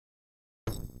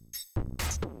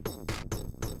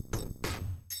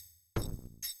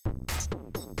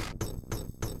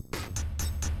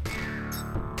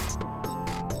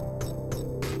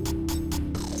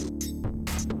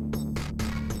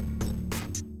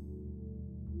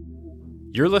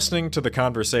You're listening to The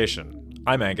Conversation.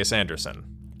 I'm Angus Anderson.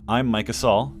 I'm Micah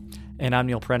Saul. And I'm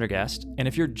Neil Prendergast. And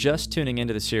if you're just tuning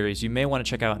into the series, you may want to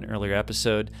check out an earlier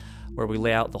episode where we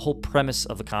lay out the whole premise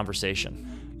of the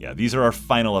conversation. Yeah, these are our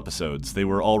final episodes. They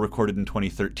were all recorded in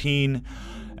 2013,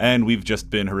 and we've just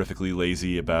been horrifically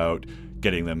lazy about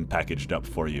getting them packaged up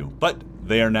for you. But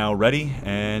they are now ready,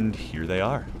 and here they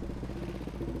are.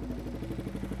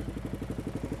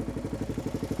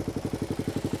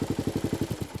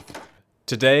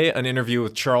 Today, an interview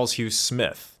with Charles Hugh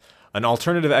Smith, an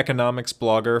alternative economics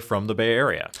blogger from the Bay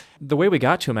Area. The way we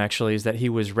got to him, actually, is that he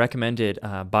was recommended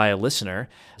by a listener,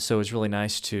 so it was really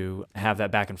nice to have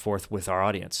that back and forth with our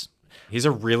audience. He's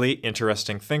a really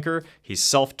interesting thinker. He's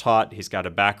self-taught. He's got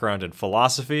a background in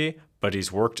philosophy, but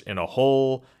he's worked in a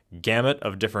whole gamut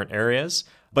of different areas.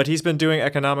 But he's been doing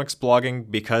economics blogging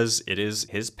because it is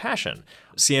his passion.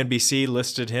 CNBC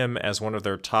listed him as one of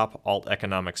their top alt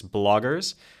economics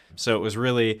bloggers. So it was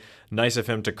really nice of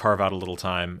him to carve out a little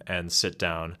time and sit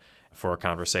down for a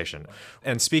conversation.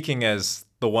 And speaking as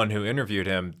the one who interviewed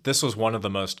him, this was one of the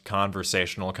most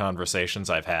conversational conversations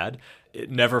I've had.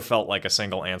 It never felt like a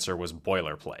single answer was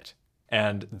boilerplate.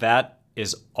 And that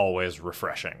is always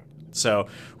refreshing. So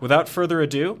without further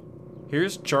ado,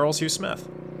 here's Charles Hugh Smith.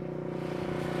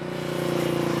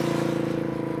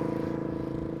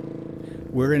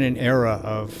 We're in an era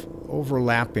of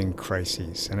overlapping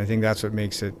crises, and I think that's what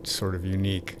makes it sort of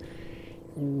unique.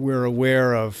 We're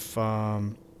aware of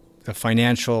the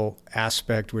financial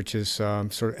aspect, which is sort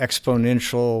of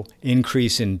exponential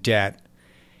increase in debt.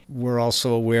 We're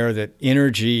also aware that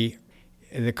energy,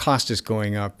 the cost is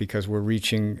going up because we're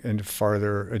reaching into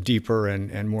farther, deeper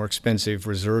and more expensive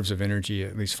reserves of energy,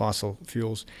 at least fossil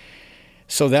fuels.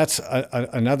 So that's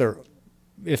another,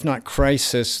 if not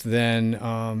crisis, then,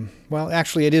 well,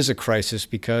 actually it is a crisis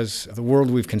because the world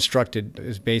we've constructed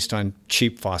is based on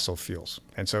cheap fossil fuels.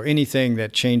 And so anything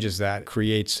that changes that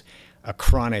creates a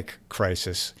chronic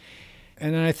crisis.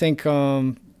 And then I think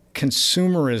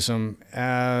consumerism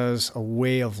as a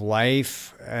way of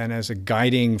life and as a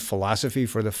guiding philosophy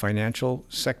for the financial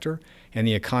sector and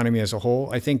the economy as a whole,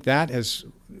 I think that has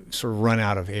sort of run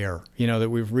out of air. You know, that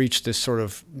we've reached this sort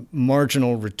of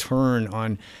marginal return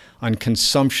on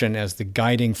consumption as the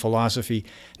guiding philosophy,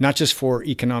 not just for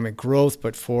economic growth,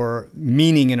 but for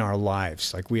meaning in our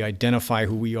lives. Like we identify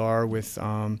who we are with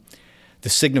the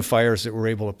signifiers that we're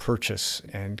able to purchase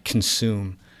and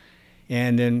consume.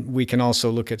 And then we can also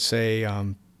look at, say,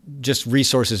 just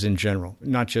resources in general,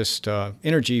 not just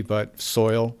energy, but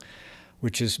soil,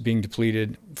 which is being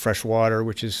depleted, fresh water,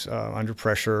 which is under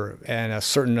pressure, and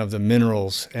certain of the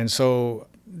minerals. And so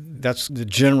that's the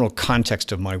general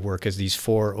context of my work, is these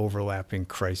four overlapping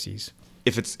crises.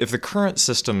 If the current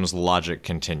system's logic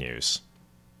continues,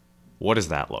 what does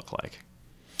that look like?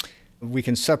 We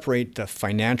can separate the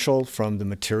financial from the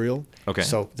material. Okay.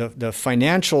 So the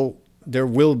financial, there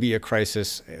will be a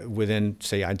crisis within,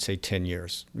 I'd say 10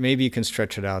 years. Maybe you can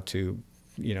stretch it out to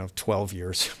 12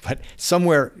 years, but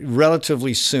somewhere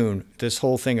relatively soon, this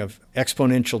whole thing of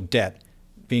exponential debt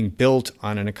being built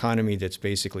on an economy that's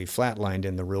basically flatlined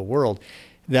in the real world,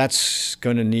 that's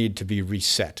going to need to be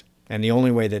reset. And the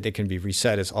only way that it can be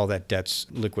reset is all that debt's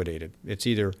liquidated. It's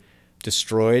either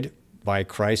destroyed by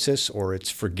crisis, or it's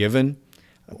forgiven,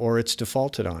 or it's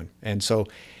defaulted on. And so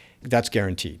that's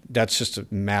guaranteed. That's just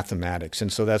mathematics.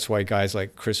 And so that's why guys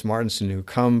like Chris Martenson, who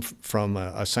come from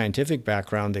a scientific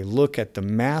background, they look at the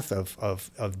math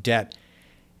of debt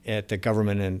at the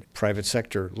government and private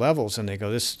sector levels, and they go,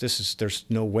 there's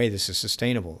no way this is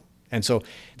sustainable. And so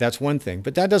that's one thing.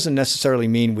 But that doesn't necessarily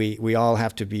mean we all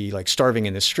have to be like starving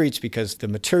in the streets, because the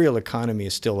material economy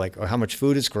is still like how much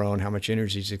food is grown, how much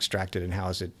energy is extracted, and how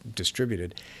is it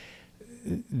distributed.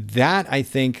 That, I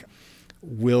think,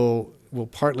 will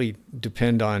partly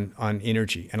depend on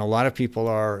energy. And a lot of people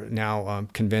are now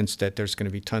convinced that there's going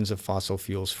to be tons of fossil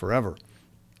fuels forever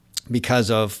because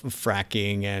of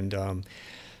fracking and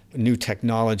new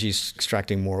technologies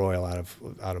extracting more oil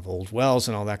out of old wells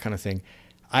and all that kind of thing.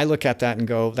 I look at that and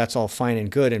go, that's all fine and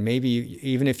good. And maybe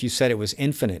even if you said it was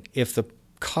infinite, if the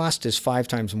cost is 5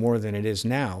 times more than it is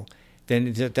now,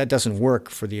 then that doesn't work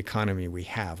for the economy we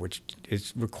have, which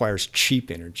requires cheap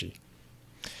energy.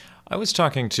 I was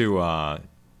talking to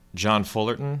John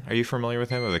Fullerton. Are you familiar with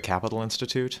him, of the Capital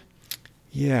Institute?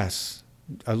 Yes,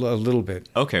 a little bit.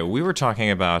 Okay, we were talking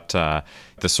about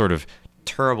the sort of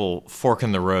terrible fork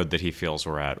in the road that he feels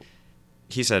we're at.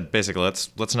 He said, basically,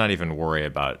 let's not even worry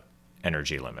about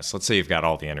energy limits. Let's say you've got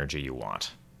all the energy you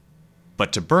want.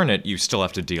 But to burn it, you still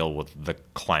have to deal with the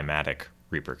climatic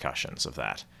repercussions of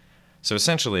that. So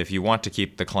essentially, if you want to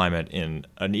keep the climate in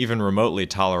an even remotely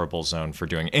tolerable zone for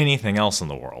doing anything else in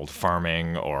the world,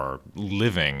 farming or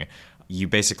living, you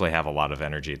basically have a lot of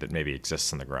energy that maybe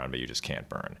exists in the ground, but you just can't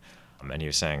burn. And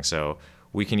you're saying, so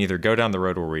we can either go down the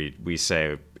road where we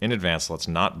say in advance, let's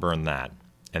not burn that,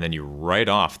 and then you write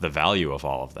off the value of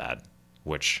all of that,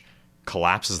 which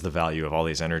collapses the value of all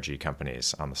these energy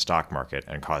companies on the stock market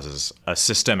and causes a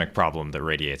systemic problem that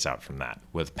radiates out from that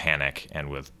with panic and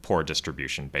with poor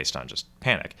distribution based on just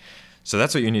panic. So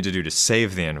that's what you need to do to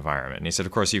save the environment. And he said,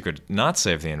 of course, you could not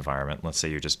save the environment. Let's say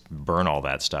you just burn all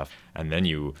that stuff, and then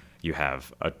you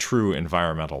have a true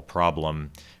environmental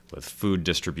problem with food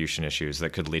distribution issues that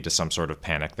could lead to some sort of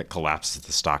panic that collapses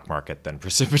the stock market, then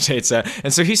precipitates that.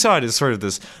 And so he saw it as sort of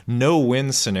this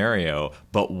no-win scenario,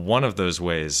 but one of those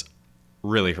ways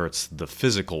really hurts the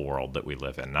physical world that we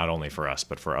live in, not only for us,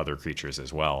 but for other creatures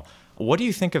as well. What do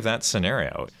you think of that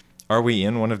scenario? Are we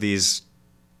in one of these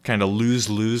kind of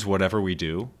lose-lose whatever we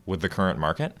do with the current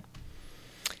market?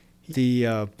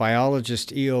 The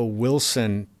biologist E.O.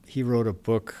 Wilson, he wrote a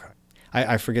book,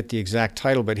 I forget the exact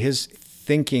title, but his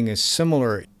thinking is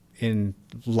similar in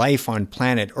life on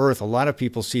planet Earth. A lot of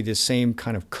people see this same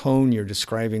kind of cone you're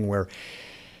describing where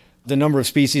the number of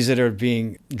species that are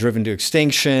being driven to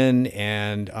extinction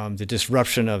and the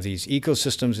disruption of these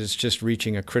ecosystems is just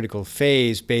reaching a critical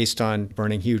phase based on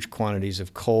burning huge quantities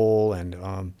of coal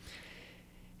and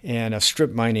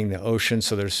strip mining the ocean.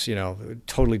 So there's,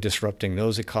 totally disrupting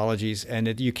those ecologies.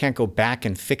 And you can't go back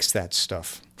and fix that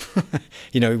stuff.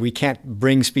 We can't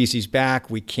bring species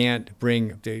back. We can't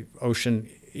bring the ocean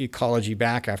ecology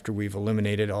back after we've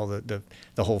eliminated all the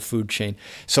whole food chain.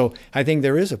 So I think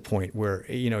there is a point where,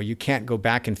 you can't go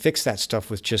back and fix that stuff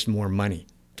with just more money.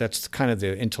 That's kind of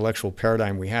the intellectual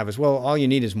paradigm we have as well. All you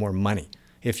need is more money.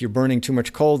 If you're burning too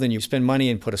much coal, then you spend money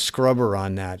and put a scrubber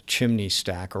on that chimney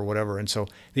stack or whatever. And so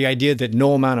the idea that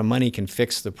no amount of money can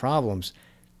fix the problems,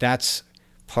 that's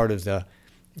part of the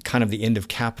kind of the end of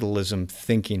capitalism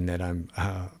thinking that I'm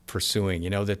pursuing,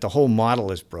 that the whole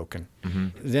model is broken. Mm-hmm.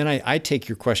 Then I take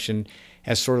your question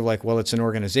as sort of like, well, it's an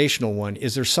organizational one.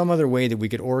 Is there some other way that we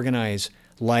could organize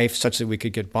life such that we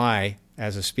could get by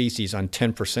as a species on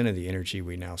 10% of the energy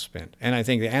we now spend? And I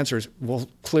think the answer is, well,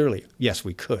 clearly, yes,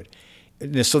 we could.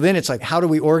 So then it's like, how do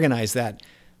we organize that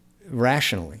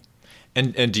rationally?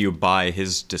 And do you buy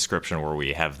his description where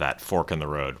we have that fork in the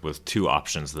road with two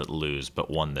options that lose,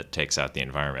 but one that takes out the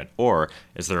environment? Or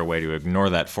is there a way to ignore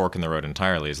that fork in the road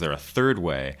entirely? Is there a third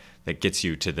way that gets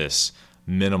you to this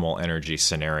minimal energy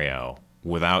scenario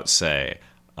without, say,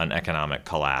 an economic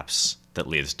collapse that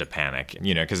leads to panic?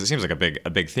 Because it seems like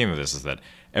a big theme of this is that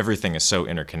everything is so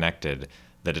interconnected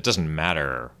that it doesn't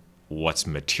matter what's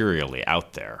materially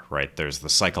out there, right? There's the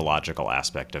psychological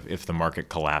aspect of if the market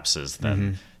collapses,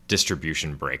 then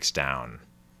distribution breaks down,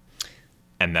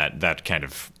 and that kind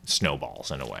of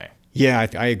snowballs in a way. Yeah,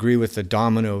 I agree with the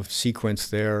domino sequence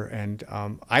there, and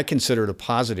I consider it a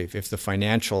positive if the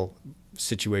financial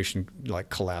situation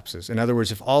collapses. In other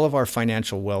words, if all of our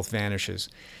financial wealth vanishes,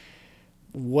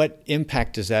 what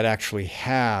impact does that actually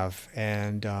have?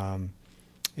 And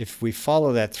if we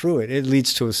follow that through, it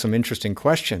leads to some interesting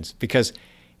questions, because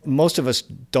most of us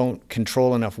don't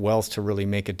control enough wealth to really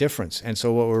make a difference. And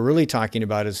so what we're really talking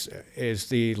about is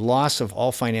the loss of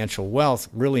all financial wealth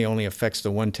really only affects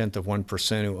the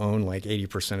 0.1% who own like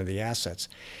 80% of the assets.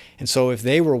 And so if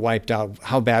they were wiped out,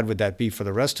 how bad would that be for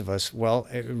the rest of us? Well,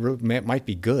 it might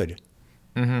be good.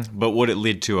 Mm-hmm. But would it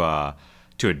lead to a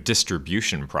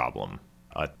distribution problem,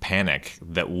 a panic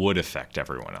that would affect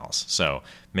everyone else? So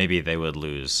maybe they would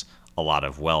lose a lot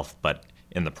of wealth, but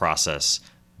in the process,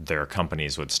 their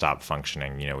companies would stop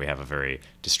functioning. We have a very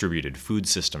distributed food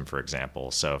system, for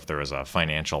example. So if there was a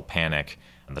financial panic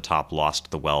and the top lost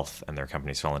the wealth and their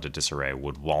companies fell into disarray,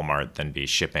 would Walmart then be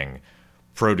shipping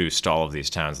produce to all of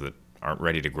these towns that aren't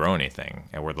ready to grow anything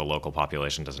and where the local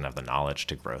population doesn't have the knowledge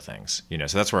to grow things?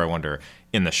 So that's where I wonder,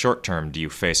 in the short term, do you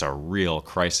face a real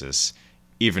crisis,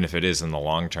 even if it is in the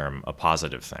long term a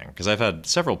positive thing? Because I've had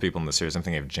several people in the series, I'm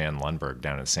thinking of Jan Lundberg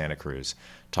down in Santa Cruz,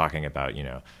 talking about,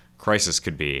 crisis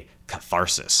could be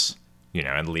catharsis,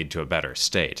 and lead to a better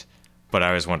state. But I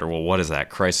always wonder, well, what does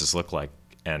that crisis look like?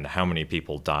 And how many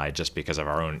people die just because of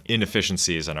our own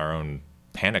inefficiencies and our own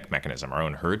panic mechanism, our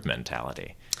own herd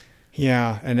mentality?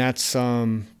 Yeah, and that's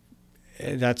a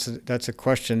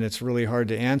question that's really hard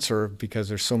to answer because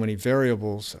there's so many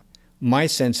variables. My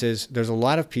sense is there's a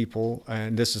lot of people,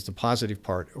 and this is the positive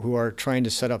part, who are trying to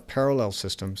set up parallel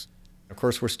systems. Of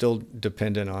course, we're still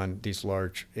dependent on these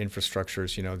large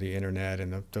infrastructures, the internet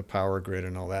and the power grid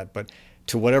and all that. But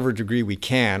to whatever degree we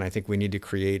can, I think we need to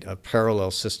create a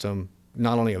parallel system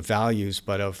not only of values,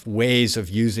 but of ways of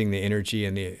using the energy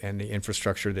and the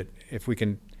infrastructure, that if we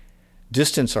can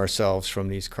distance ourselves from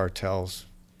these cartels,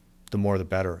 the more the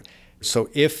better. So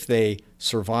if they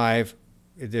survive,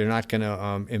 they're not going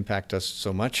to impact us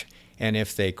so much. And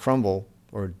if they crumble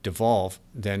or devolve,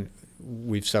 then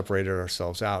we've separated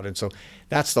ourselves out. And so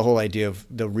that's the whole idea of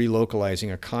the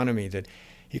relocalizing economy, that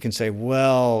you can say,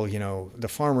 well, the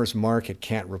farmer's market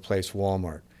can't replace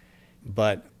Walmart,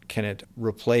 but can it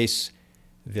replace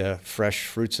the fresh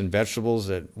fruits and vegetables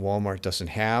that Walmart doesn't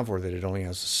have, or that it only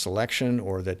has a selection,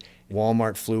 or that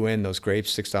Walmart flew in those grapes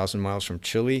 6,000 miles from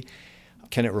Chile?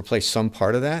 Can it replace some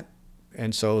part of that?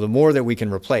 And so the more that we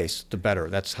can replace, the better.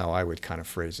 That's how I would kind of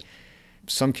phrase it.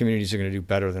 Some communities are going to do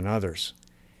better than others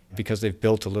because they've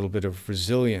built a little bit of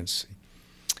resilience.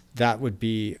 That would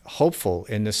be hopeful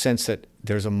in the sense that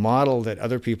there's a model that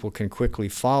other people can quickly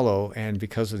follow, and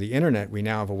because of the internet, we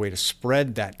now have a way to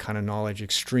spread that kind of knowledge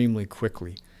extremely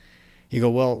quickly. You go,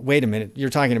 well, wait a minute, you're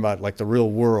talking about like the real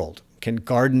world. Can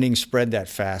gardening spread that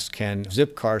fast? Can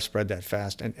Zipcar spread that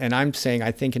fast? And I'm saying,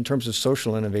 I think in terms of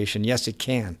social innovation, yes, it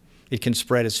can. It can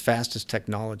spread as fast as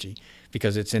technology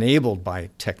because it's enabled by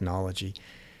technology.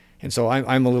 And so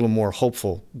I'm a little more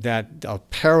hopeful that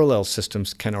parallel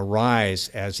systems can arise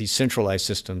as these centralized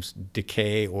systems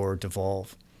decay or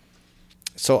devolve.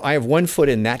 So I have one foot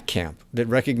in that camp that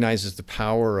recognizes the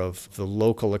power of the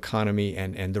local economy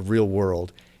and the real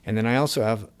world. And then I also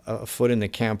have a foot in the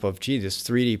camp of, this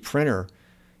 3D printer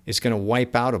is going to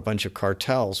wipe out a bunch of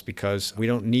cartels because we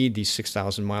don't need these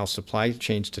 6,000-mile supply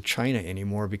chains to China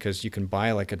anymore, because you can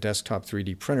buy like a desktop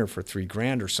 3D printer for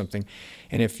 $3,000 or something.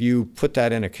 And if you put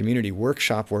that in a community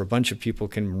workshop where a bunch of people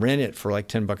can rent it for like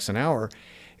 $10 an hour,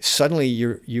 suddenly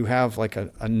you have like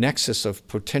a nexus of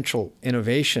potential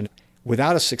innovation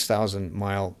without a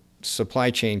 6,000-mile supply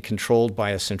chain controlled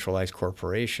by a centralized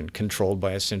corporation, controlled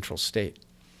by a central state.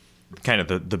 Kind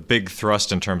of the big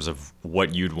thrust in terms of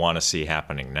what you'd want to see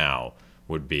happening now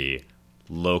would be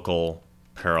local,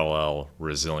 parallel,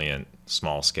 resilient,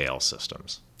 small-scale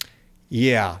systems.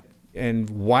 Yeah. And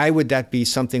why would that be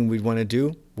something we'd want to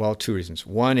do? Well, two reasons.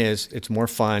 One is it's more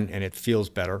fun and it feels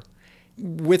better,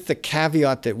 with the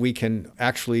caveat that we can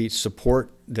actually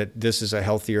support that this is a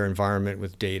healthier environment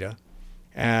with data.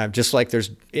 Just like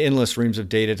there's endless reams of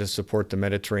data to support the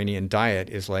Mediterranean diet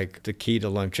is like the key to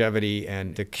longevity,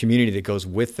 and the community that goes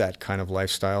with that kind of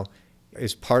lifestyle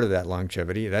is part of that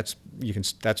longevity. That's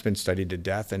been studied to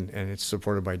death, and it's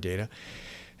supported by data.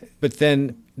 But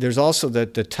then there's also the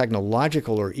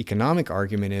technological or economic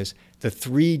argument is the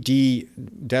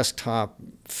 3D desktop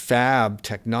fab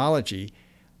technology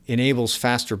enables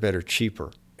faster, better,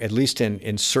 cheaper, at least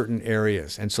in certain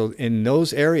areas. And so in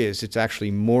those areas, it's actually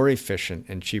more efficient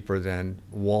and cheaper than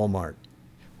Walmart.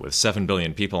 With 7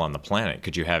 billion people on the planet,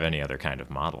 could you have any other kind of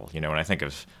model? When I think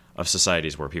of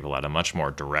societies where people had a much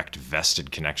more direct,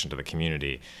 vested connection to the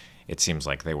community, it seems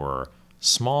like they were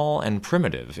small and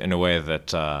primitive in a way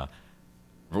that,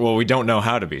 we don't know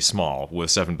how to be small with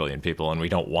 7 billion people, and we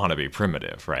don't want to be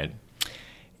primitive, right?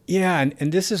 Yeah,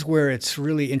 and this is where it's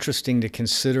really interesting to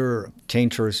consider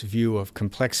Tainter's view of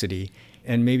complexity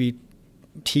and maybe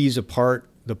tease apart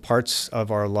the parts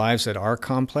of our lives that are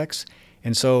complex.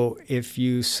 And so if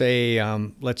you say,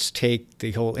 let's take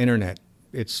the whole internet,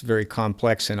 it's very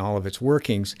complex in all of its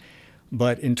workings,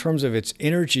 but in terms of its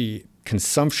energy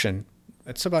consumption,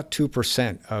 it's about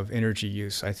 2% of energy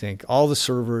use, I think. All the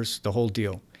servers, the whole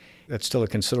deal. That's still a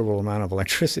considerable amount of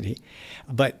electricity.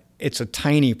 But it's a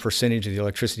tiny percentage of the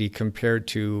electricity compared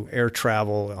to air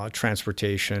travel,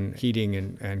 transportation, heating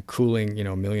and cooling,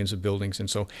 millions of buildings. And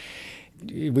so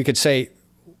we could say,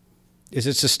 is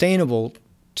it sustainable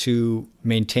to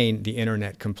maintain the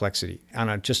internet complexity?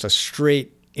 On just a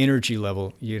straight energy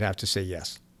level, you'd have to say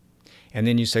yes. And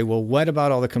then you say, well, what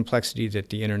about all the complexity that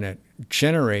the internet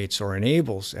generates or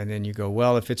enables? And then you go,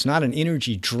 well, if it's not an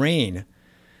energy drain,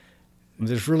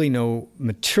 there's really no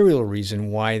material reason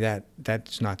why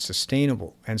that's not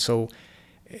sustainable. And so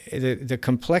the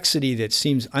complexity that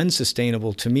seems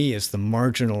unsustainable to me is the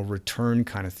marginal return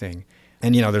kind of thing.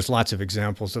 And, there's lots of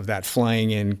examples of that,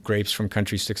 flying in grapes from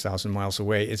countries 6,000 miles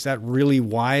away. Is that really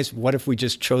wise? What if we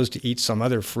just chose to eat some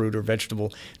other fruit or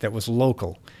vegetable that was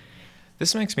local?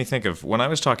 This makes me think of when I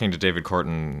was talking to David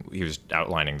Korten, he was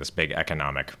outlining this big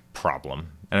economic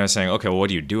problem. And I was saying, okay, well, what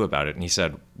do you do about it? And he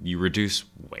said, you reduce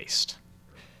waste.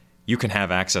 You can have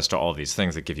access to all these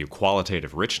things that give you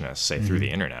qualitative richness, say through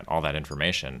the internet, all that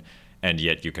information, and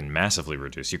yet you can massively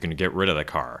reduce. You can get rid of the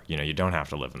car. You don't have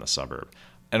to live in the suburb.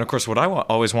 And of course, what I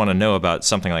always want to know about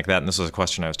something like that, and this was a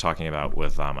question I was talking about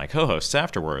with my co-hosts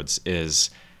afterwards,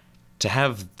 is to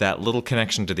have that little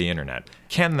connection to the internet,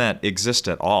 can that exist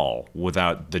at all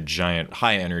without the giant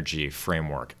high-energy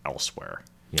framework elsewhere,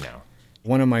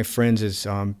 One of my friends is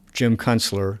Jim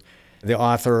Kunstler, the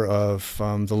author of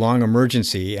The Long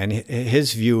Emergency, and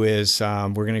his view is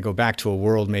we're going to go back to a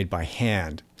world made by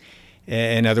hand.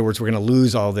 In other words, we're going to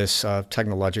lose all this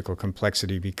technological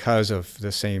complexity because of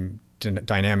the same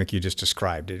dynamic you just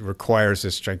described. It requires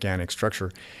this gigantic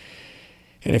structure.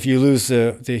 And if you lose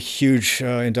the huge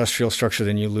industrial structure,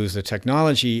 then you lose the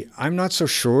technology. I'm not so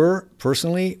sure,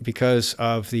 personally, because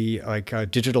of the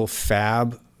digital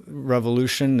fab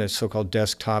revolution, the so-called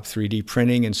desktop 3D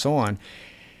printing and so on.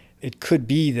 It could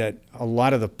be that a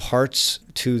lot of the parts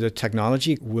to the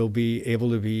technology will be able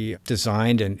to be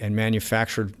designed and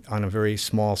manufactured on a very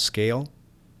small scale.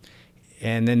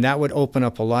 And then that would open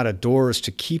up a lot of doors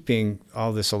to keeping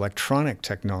all this electronic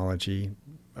technology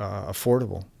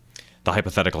affordable. The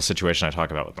hypothetical situation I talk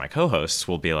about with my co-hosts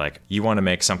will be like, you want to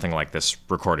make something like this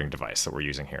recording device that we're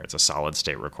using here. It's a solid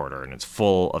state recorder, and it's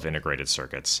full of integrated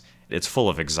circuits. It's full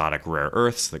of exotic rare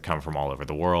earths that come from all over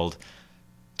the world.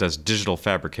 Does digital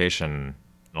fabrication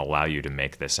allow you to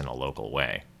make this in a local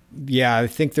way? Yeah, I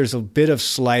think there's a bit of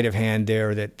sleight of hand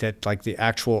there that like the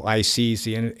actual ICs,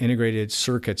 the integrated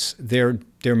circuits, they're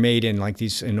made in like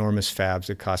these enormous fabs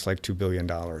that cost like $2 billion.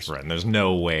 Right, and there's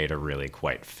no way to really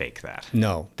quite fake that.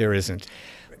 No, there isn't.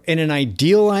 In an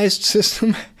idealized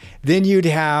system, then you'd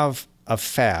have a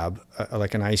fab,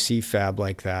 like an IC fab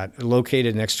like that,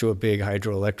 located next to a big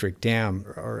hydroelectric dam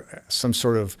or some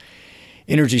sort of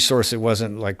energy source that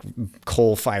wasn't like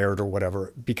coal-fired or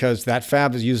whatever, because that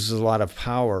fab uses a lot of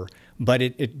power, but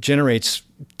it generates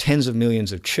tens of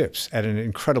millions of chips at an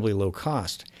incredibly low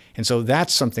cost. And so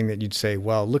that's something that you'd say,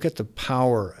 well, look at the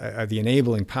power, the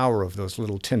enabling power of those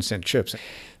little 10-cent chips.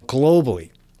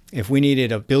 Globally, if we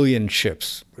needed 1 billion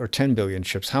chips or 10 billion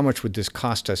chips, how much would this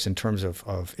cost us in terms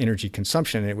of energy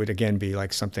consumption? And it would, again, be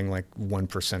like something like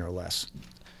 1% or less.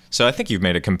 So I think you've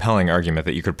made a compelling argument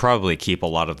that you could probably keep a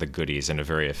lot of the goodies in a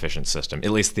very efficient system,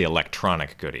 at least the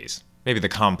electronic goodies, maybe the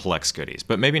complex goodies,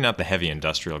 but maybe not the heavy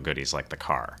industrial goodies like the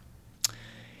car.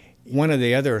 One of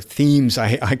the other themes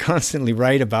I constantly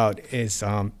write about is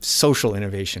social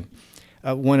innovation.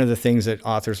 One of the things that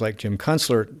authors like Jim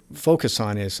Kunstler focus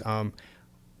on is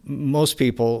most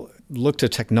people look to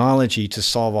technology to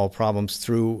solve all problems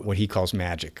through what he calls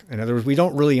magic. In other words, we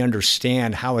don't really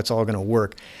understand how it's all going to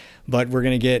work. But we're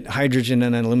going to get hydrogen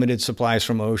and unlimited supplies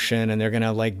from ocean, and they're going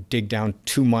to like dig down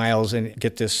 2 miles and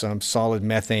get this solid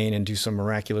methane and do some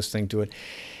miraculous thing to it.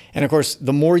 And of course,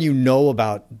 the more you know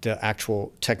about the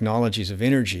actual technologies of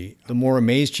energy, the more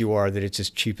amazed you are that it's as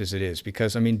cheap as it is.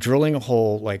 Because, I mean, drilling a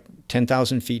hole like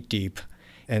 10,000 feet deep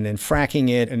and then fracking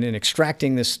it and then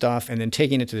extracting this stuff and then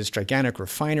taking it to this gigantic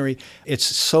refinery, it's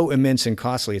so immense and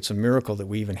costly. It's a miracle that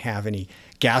we even have any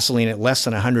gasoline at less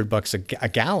than $100 a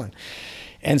gallon.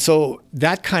 And so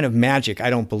that kind of magic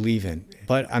I don't believe in.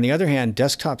 But on the other hand,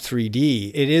 desktop 3D,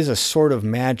 it is a sort of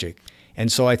magic.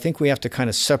 And so I think we have to kind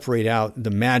of separate out the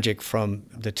magic from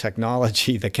the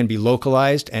technology that can be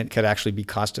localized and could actually be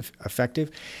cost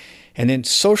effective. And then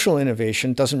social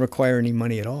innovation doesn't require any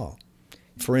money at all.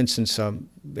 For instance,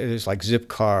 there's like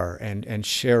Zipcar and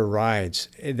share rides.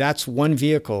 That's one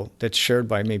vehicle that's shared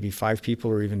by maybe 5 people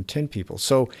or even 10 people.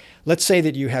 So let's say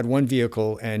that you had one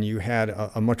vehicle and you had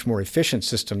a much more efficient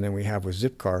system than we have with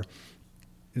Zipcar.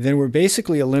 Then we're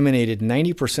basically eliminated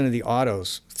 90% of the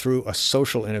autos through a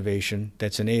social innovation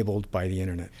that's enabled by the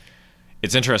internet.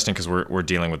 It's interesting because we're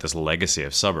dealing with this legacy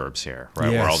of suburbs here,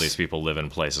 right? Yes. Where all these people live in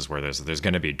places where there's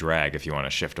going to be drag. If you want to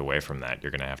shift away from that,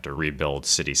 you're going to have to rebuild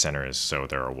city centers so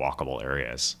there are walkable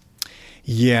areas.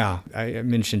 Yeah, I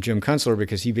mentioned Jim Kunstler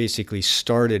because he basically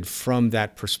started from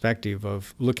that perspective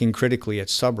of looking critically at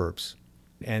suburbs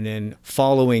and then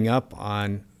following up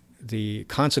on the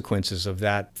consequences of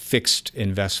that fixed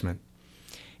investment.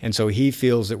 And so he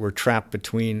feels that we're trapped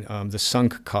between the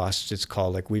sunk costs, it's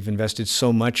called. Like we've invested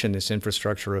so much in this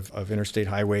infrastructure of interstate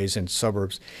highways and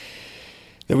suburbs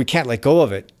that we can't let go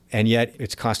of it. And yet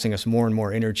it's costing us more and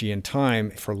more energy and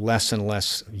time for less and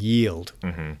less yield.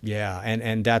 Mm-hmm. Yeah,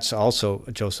 and that's also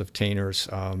Joseph Tainter's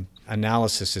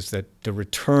analysis is that the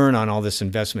return on all this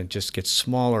investment just gets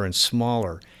smaller and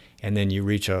smaller. And then you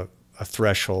reach a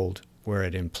threshold where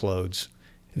it implodes.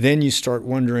 Then you start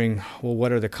wondering, well,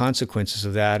 what are the consequences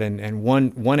of that? And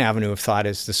one avenue of thought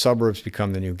is the suburbs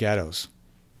become the new ghettos.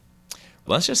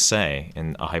 Let's just say,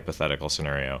 in a hypothetical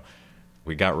scenario,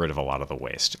 we got rid of a lot of the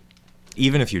waste.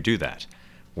 Even if you do that,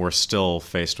 we're still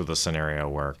faced with a scenario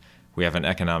where we have an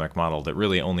economic model that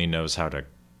really only knows how to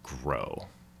grow.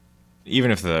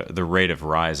 Even if the rate of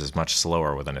rise is much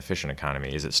slower with an efficient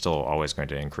economy, is it still always going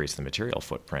to increase the material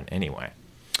footprint anyway?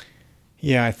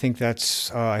 Yeah, I think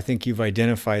I think you've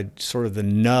identified sort of the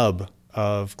nub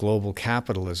of global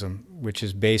capitalism, which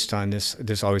is based on this.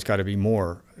 There's always got to be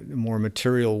more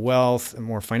material wealth,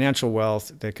 more financial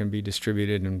wealth that can be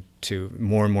distributed to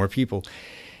more and more people.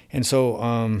 And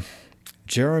so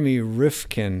Jeremy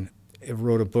Rifkin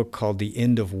wrote a book called The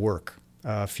End of Work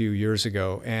a few years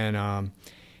ago. And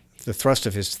the thrust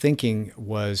of his thinking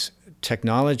was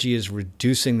technology is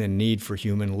reducing the need for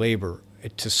human labor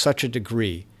to such a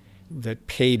degree that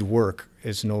paid work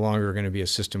is no longer going to be a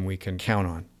system we can count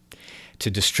on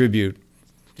to distribute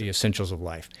the essentials of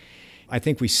life. I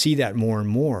think we see that more and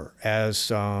more as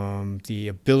the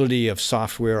ability of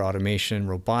software, automation,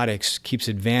 robotics keeps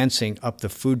advancing up the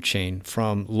food chain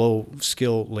from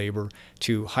low-skill labor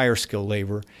to higher-skill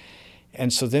labor.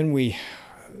 And so then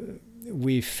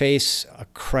we face a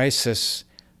crisis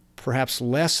perhaps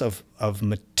less of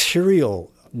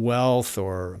material wealth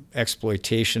or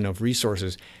exploitation of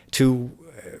resources to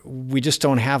we just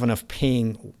don't have enough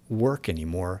paying work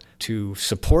anymore to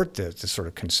support the sort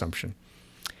of consumption.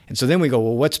 And so then we go,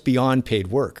 well, what's beyond paid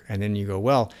work? And then you go,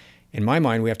 well, in my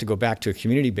mind, we have to go back to a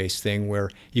community-based thing where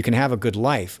you can have a good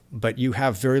life, but you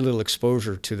have very little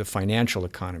exposure to the financial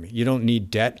economy. You don't need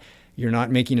debt. You're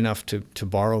not making enough to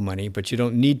borrow money, but you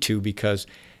don't need to because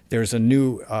there's a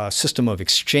new system of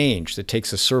exchange that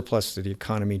takes a surplus that the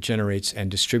economy generates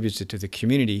and distributes it to the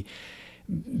community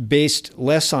based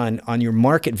less on your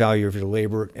market value of your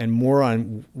labor and more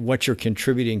on what you're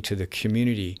contributing to the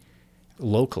community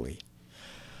locally.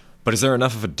 But is there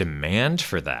enough of a demand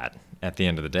for that at the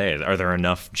end of the day? Are there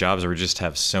enough jobs where we just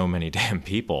have so many damn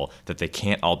people that they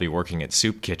can't all be working at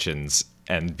soup kitchens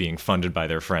and being funded by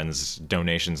their friends'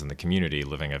 donations in the community,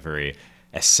 living a very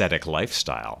ascetic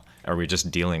lifestyle? Are we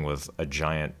just dealing with a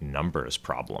giant numbers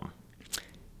problem?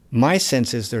 My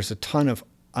sense is there's a ton of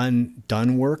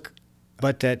undone work,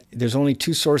 but that there's only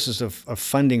two sources of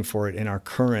funding for it in our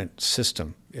current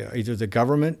system. Either the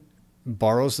government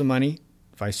borrows the money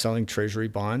by selling treasury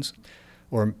bonds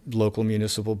or local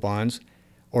municipal bonds,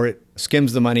 or it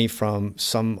skims the money from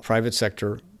some private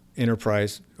sector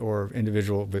enterprise or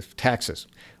individual with taxes.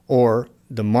 Or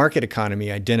the market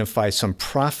economy identifies some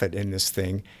profit in this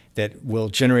thing that will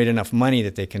generate enough money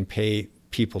that they can pay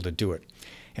people to do it.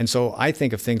 And so I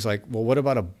think of things like, well, what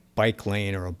about a bike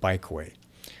lane or a bikeway?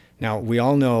 Now, we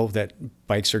all know that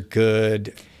bikes are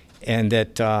good and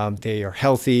that they are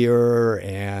healthier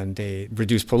and they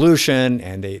reduce pollution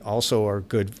and they also are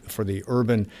good for the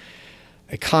urban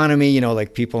economy. You know,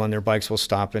 like people on their bikes will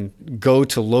stop and go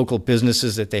to local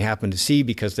businesses that they happen to see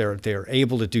because they're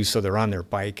able to do so. They're on their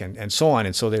bike and so on.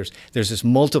 And so there's this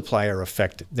multiplier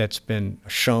effect that's been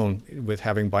shown with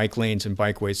having bike lanes and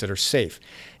bikeways that are safe.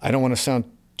 I don't want to sound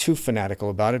too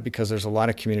fanatical about it because there's a lot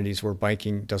of communities where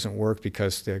biking doesn't work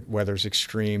because the weather's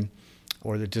extreme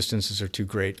or the distances are too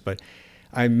great. But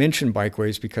I mention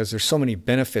bikeways because there's so many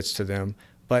benefits to them,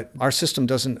 but our system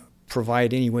doesn't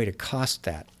provide any way to cost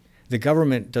that. The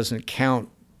government doesn't count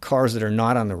cars that are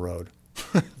not on the road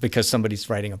because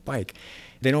somebody's riding a bike.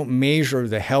 They don't measure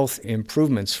the health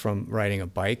improvements from riding a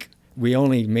bike. We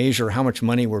only measure how much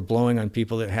money we're blowing on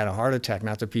people that had a heart attack,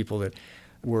 not the people that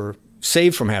were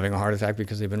saved from having a heart attack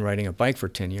because they've been riding a bike for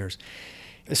 10 years.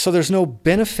 So there's no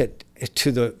benefit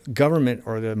to the government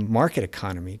or the market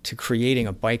economy to creating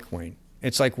a bike lane.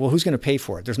 It's like, well, who's going to pay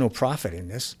for it? There's no profit in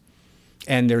this.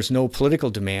 And there's no political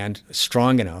demand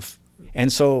strong enough.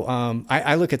 And so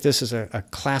I look at this as a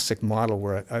classic model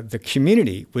where the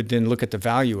community would then look at the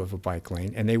value of a bike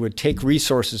lane and they would take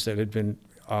resources that had been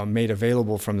made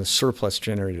available from the surplus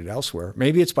generated elsewhere.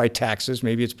 Maybe it's by taxes,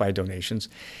 maybe it's by donations.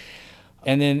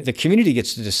 And then the community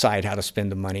gets to decide how to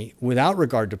spend the money without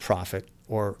regard to profit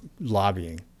or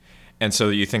lobbying. And so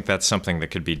you think that's something that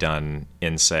could be done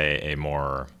in, say,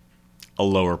 a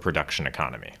lower production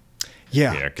economy?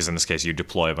 Yeah. Because in this case, you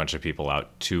deploy a bunch of people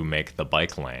out to make the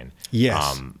bike lane.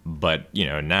 Yes. But,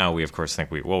 now we, of course, think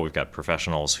we've got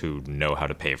professionals who know how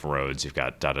to pave roads. You've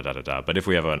got da-da-da-da-da. But if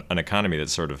we have an economy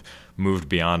that's sort of moved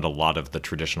beyond a lot of the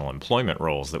traditional employment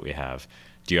roles that we have,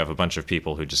 do you have a bunch of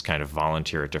people who just kind of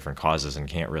volunteer at different causes and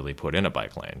can't really put in a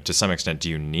bike lane? To some extent, do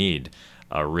you need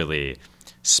a really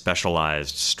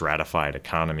specialized, stratified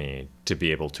economy to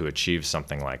be able to achieve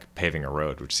something like paving a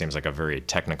road, which seems like a very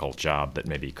technical job that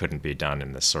maybe couldn't be done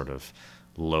in this sort of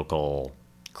local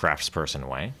craftsperson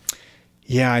way?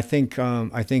 Yeah, I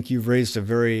think you've raised a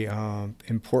very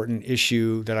important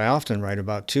issue that I often write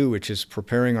about too, which is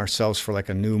preparing ourselves for like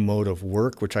a new mode of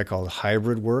work, which I call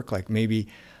hybrid work. Like maybe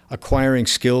acquiring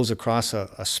skills across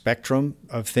a spectrum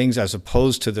of things as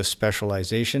opposed to the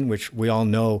specialization, which we all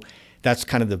know that's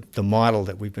kind of the model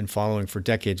that we've been following for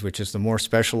decades, which is the more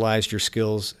specialized your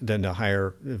skills, then the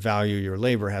higher value your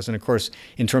labor has. And of course,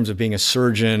 in terms of being a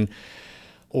surgeon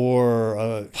or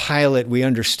a pilot, we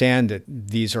understand that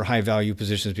these are high value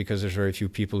positions because there's very few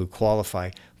people who qualify.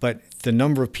 But the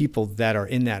number of people that are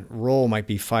in that role might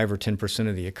be 5 or 10%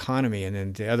 of the economy. And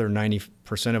then the other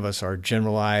 90% of us are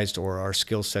generalized, or our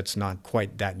skill set's not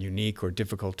quite that unique or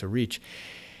difficult to reach.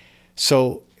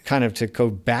 So kind of to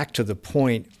go back to the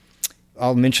point,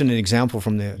 I'll mention an example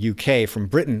from the UK, from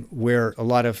Britain, where a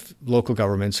lot of local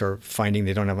governments are finding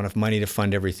they don't have enough money to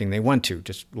fund everything they want to,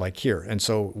 just like here. And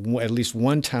so at least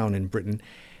one town in Britain,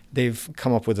 they've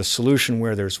come up with a solution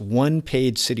where there's one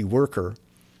paid city worker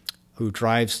who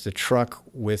drives the truck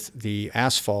with the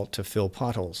asphalt to fill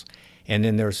potholes. And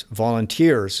then there's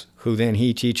volunteers who then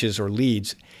he teaches or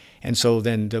leads. And so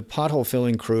then the pothole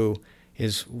filling crew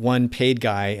is one paid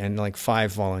guy and like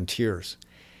 5 volunteers.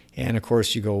 And of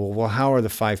course, you go, well, how are the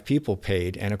 5 people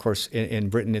paid? And of course, in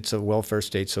Britain, it's a welfare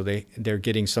state, so they're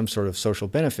getting some sort of social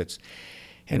benefits.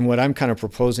 And what I'm kind of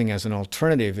proposing as an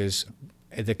alternative is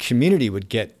the community would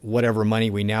get whatever money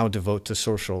we now devote to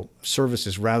social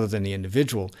services rather than the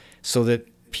individual, so that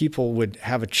people would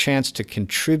have a chance to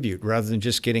contribute rather than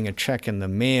just getting a check in the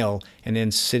mail and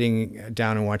then sitting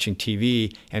down and watching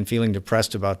TV and feeling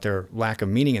depressed about their lack of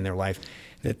meaning in their life.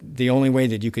 That the only way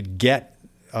that you could get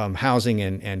housing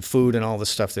and food and all the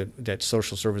stuff that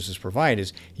social services provide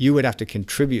is you would have to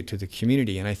contribute to the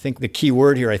community. And I think the key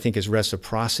word here, I think, is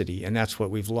reciprocity, and that's what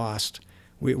we've lost.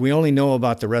 We only know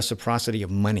about the reciprocity of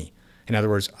money. In other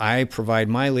words, I provide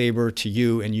my labor to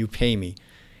you and you pay me.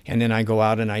 And then I go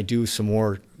out and I do some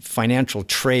more financial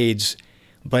trades.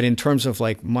 But in terms of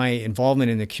like my involvement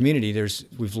in the community,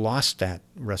 we've lost that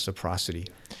reciprocity.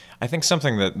 I think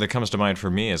something that comes to mind for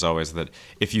me is always that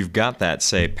if you've got that,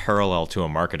 say, parallel to a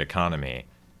market economy,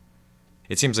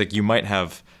 it seems like you might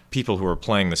have people who are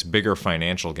playing this bigger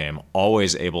financial game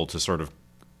always able to sort of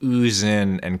ooze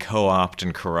in and co-opt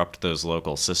and corrupt those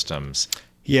local systems.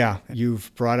 Yeah,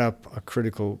 you've brought up a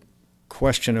critical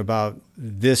question about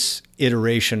this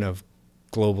iteration of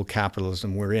global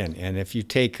capitalism we're in. And if you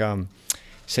take,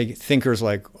 say, thinkers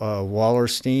like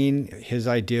Wallerstein, his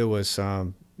idea was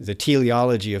the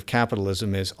teleology of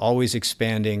capitalism is always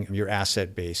expanding your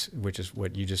asset base, which is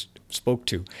what you just spoke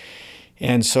to.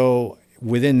 And so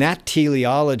within that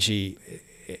teleology,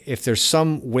 if there's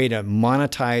some way to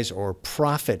monetize or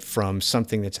profit from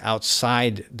something that's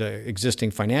outside the existing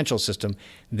financial system,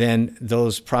 then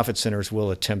those profit centers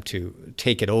will attempt to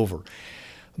take it over.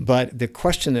 But the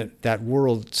question that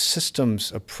world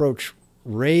systems approach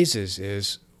raises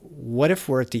is, what if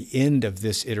we're at the end of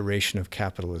this iteration of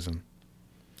capitalism?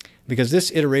 Because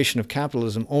this iteration of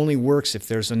capitalism only works if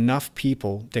there's enough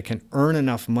people that can earn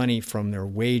enough money from their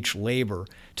wage labor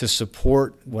to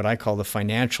support what I call the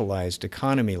financialized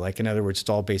economy. Like, in other words, it's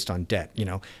all based on debt. You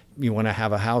know, you want to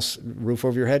have a house, roof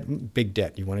over your head, big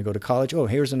debt. You want to go to college? Oh,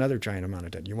 here's another giant amount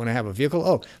of debt. You want to have a vehicle?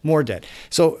 Oh, more debt.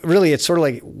 So really, it's sort of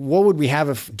like, what would we have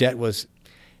if debt was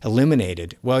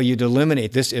eliminated? Well, you'd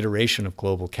eliminate this iteration of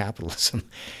global capitalism.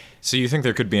 So you think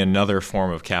there could be another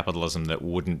form of capitalism that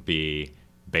wouldn't be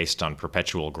based on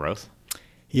perpetual growth?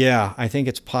 Yeah, I think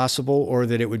it's possible, or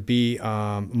that it would be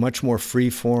much more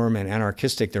free-form and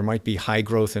anarchistic. There might be high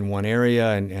growth in one area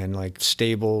and like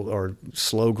stable or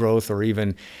slow growth or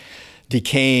even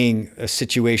decaying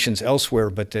situations elsewhere,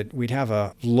 but that we'd have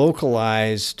a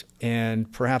localized and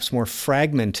perhaps more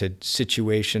fragmented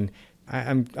situation.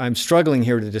 I'm struggling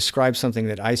here to describe something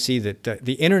that I see that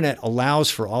the internet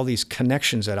allows for all these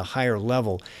connections at a higher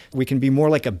level. We can be more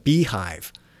like a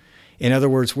beehive. In other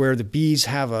words, where the bees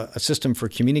have a system for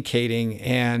communicating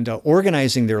and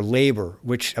organizing their labor,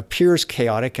 which appears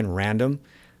chaotic and random,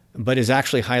 but is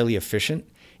actually highly efficient.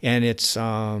 And it's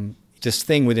this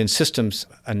thing within systems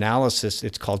analysis,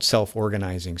 it's called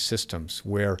self-organizing systems,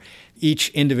 where each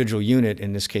individual unit,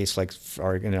 in this case, like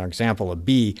in our example, a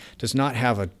bee, does not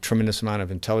have a tremendous amount of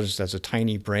intelligence. It has a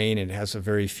tiny brain. It has a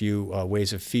very few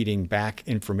ways of feeding back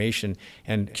information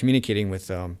and communicating with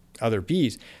other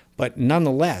bees. But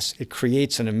nonetheless, it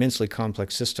creates an immensely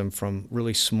complex system from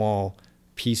really small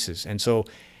pieces. And so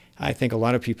I think a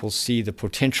lot of people see the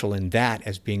potential in that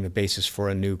as being the basis for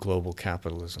a new global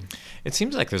capitalism. It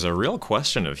seems like there's a real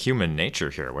question of human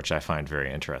nature here, which I find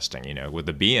very interesting. You know, with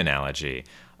the bee analogy,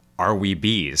 are we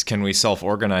bees? Can we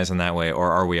self-organize in that way?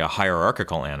 Or are we a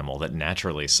hierarchical animal that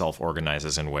naturally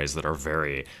self-organizes in ways that are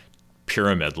very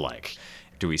pyramid-like?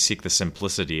 Do we seek the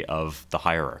simplicity of the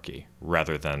hierarchy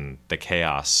rather than the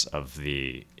chaos of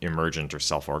the emergent or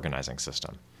self-organizing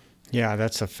system? Yeah,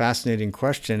 that's a fascinating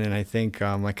question. And I think,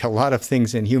 like a lot of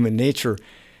things in human nature,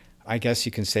 I guess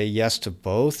you can say yes to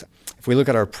both. If we look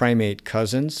at our primate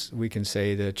cousins, we can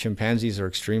say that chimpanzees are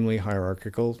extremely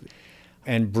hierarchical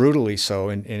and brutally so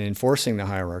in enforcing the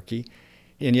hierarchy.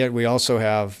 And yet we also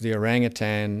have the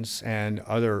orangutans and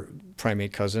other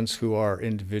primate cousins who are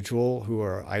individual, who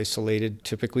are isolated.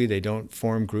 Typically, they don't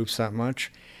form groups that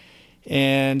much.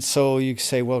 And so you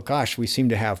say, well, gosh, we seem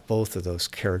to have both of those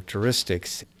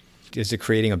characteristics. Is it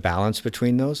creating a balance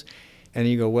between those? And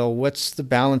you go, well, what's the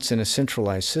balance in a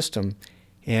centralized system?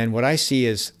 And what I see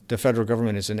is the federal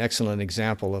government is an excellent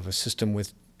example of a system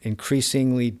with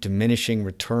increasingly diminishing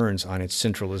returns on its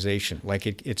centralization. Like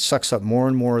it sucks up more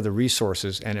and more of the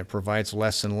resources and it provides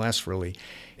less and less, really.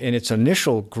 In its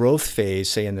initial growth phase,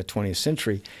 say in the 20th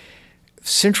century,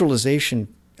 centralization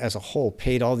as a whole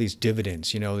paid all these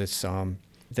dividends.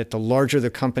 That the larger the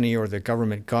company or the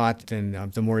government got,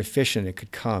 then the more efficient it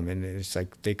could come. And it's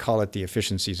like they call it the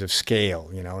efficiencies of scale,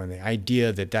 and the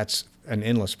idea that that's an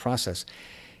endless process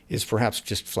is perhaps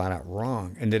just flat out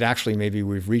wrong. And that actually maybe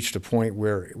we've reached a point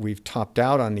where we've topped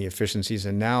out on the efficiencies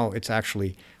and now it's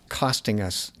actually costing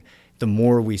us the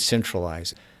more we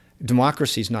centralize.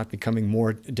 Democracy is not becoming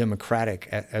more democratic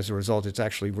as a result. It's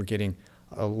actually, we're getting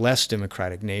a less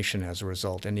democratic nation as a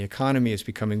result. And the economy is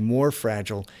becoming more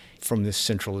fragile from this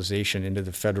centralization into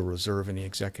the Federal Reserve and the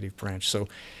executive branch. So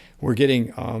we're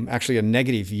getting actually a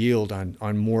negative yield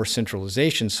on more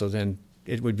centralization. So then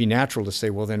it would be natural to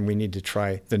say, well, then we need to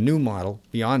try the new model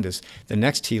beyond this. The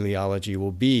next teleology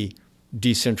will be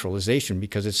decentralization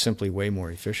because it's simply way more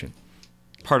efficient.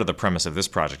 Part of the premise of this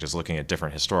project is looking at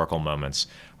different historical moments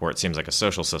where it seems like a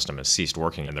social system has ceased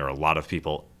working, and there are a lot of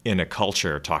people in a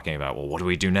culture talking about, well, what do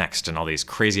we do next? And all these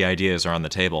crazy ideas are on the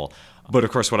table. But of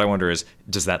course, what I wonder is,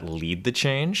 does that lead the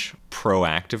change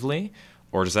proactively,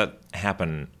 or does that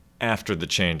happen after the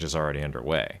change is already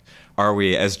underway? Are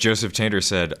we, as Joseph Tainter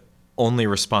said, only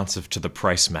responsive to the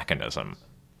price mechanism?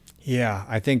 Yeah,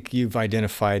 I think you've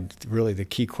identified really the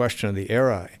key question of the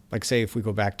era. Like, say, if we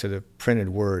go back to the printed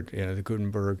word, the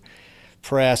Gutenberg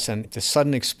press and the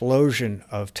sudden explosion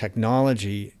of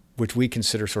technology, which we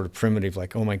consider sort of primitive,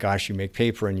 like, oh my gosh, you make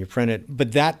paper and you print it.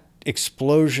 But that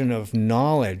explosion of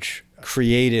knowledge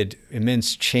created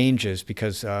immense changes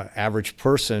because average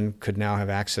person could now have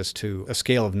access to a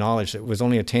scale of knowledge that was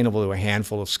only attainable to a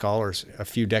handful of scholars a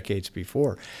few decades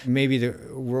before. Maybe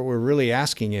what we're really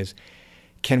asking is,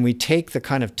 can we take the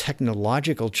kind of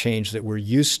technological change that we're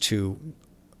used to,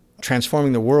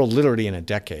 transforming the world literally in a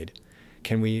decade?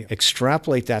 Can we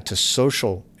extrapolate that to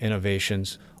social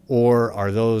innovations, or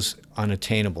are those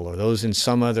unattainable? Are those in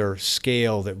some other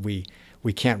scale that we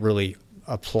can't really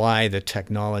apply the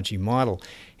technology model?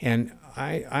 And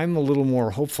I'm a little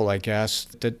more hopeful, I guess.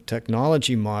 The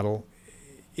technology model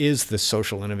is the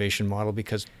social innovation model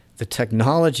because the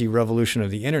technology revolution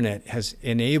of the internet has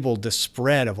enabled the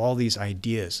spread of all these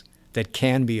ideas that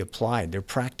can be applied. They're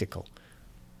practical.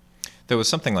 There was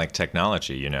something like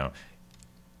technology,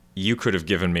 you could have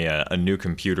given me a new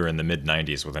computer in the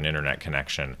mid-90s with an internet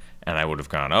connection, and I would have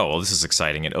gone, oh, well, this is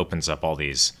exciting. It opens up all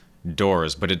these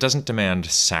doors, but it doesn't demand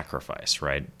sacrifice,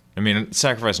 right? I mean,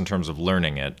 sacrifice in terms of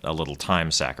learning it, a little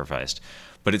time sacrificed.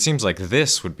 But it seems like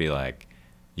this would be like,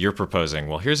 you're proposing,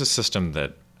 well, here's a system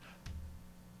that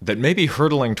may be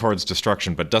hurtling towards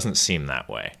destruction, but doesn't seem that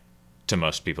way to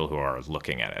most people who are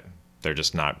looking at it. They're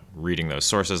just not reading those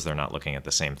sources. They're not looking at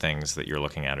the same things that you're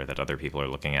looking at or that other people are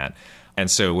looking at. And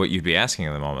so what you'd be asking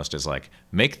them almost is like,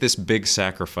 make this big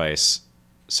sacrifice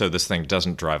so this thing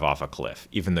doesn't drive off a cliff,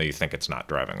 even though you think it's not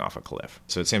driving off a cliff.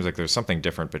 So it seems like there's something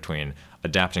different between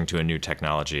adapting to a new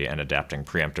technology and adapting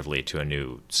preemptively to a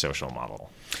new social model.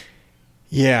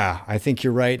 Yeah, I think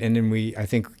you're right. And then I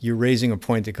think you're raising a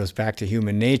point that goes back to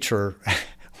human nature,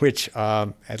 which,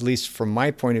 at least from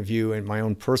my point of view and my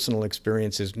own personal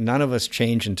experience, is none of us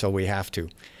change until we have to.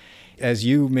 As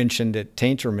you mentioned, that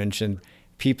Tainter mentioned,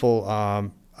 people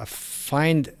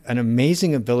find an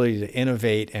amazing ability to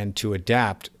innovate and to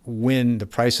adapt when the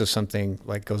price of something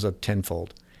like goes up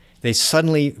tenfold. They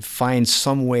suddenly find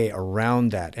some way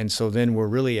around that. And so then we're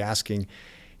really asking,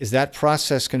 is that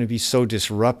process going to be so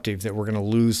disruptive that we're going to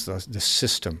lose the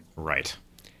system? Right.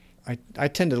 I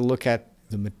tend to look at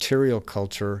the material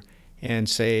culture and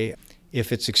say,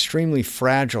 if it's extremely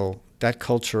fragile, that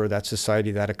culture, that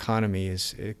society, that economy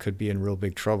it could be in real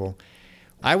big trouble.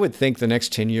 I would think the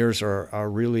next 10 years are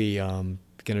really going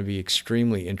to be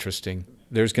extremely interesting.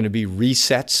 there's going to be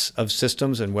resets of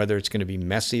systems, and whether it's going to be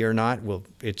messy or not, well,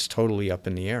 it's totally up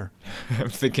in the air. I'm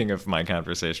thinking of my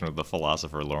conversation with the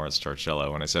philosopher Lawrence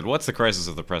Torcello when I said, "What's the crisis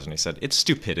of the present?" He said, "It's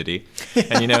stupidity."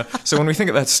 And so when we think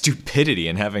about stupidity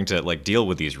and having to deal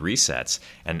with these resets,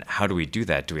 and how do we do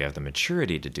that? Do we have the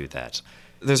maturity to do that?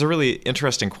 There's a really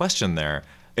interesting question there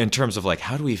in terms of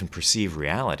how do we even perceive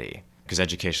reality? Because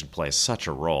education plays such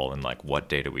a role in what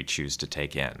data we choose to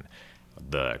take in,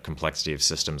 the complexity of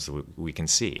systems that we can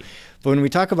see. But when we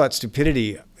talk about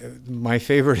stupidity, my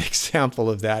favorite example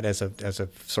of that as a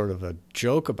sort of a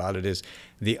joke about it is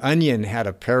The Onion had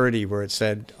a parody where it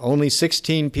said only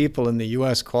 16 people in the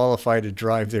U.S. qualify to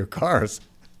drive their cars.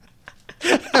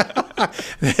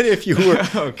 That if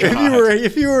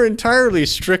you were entirely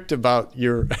strict about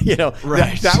your,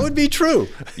 right. that would be true.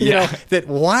 That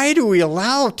why do we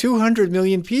allow 200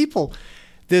 million people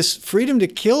this freedom to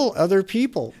kill other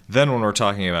people? Then when we're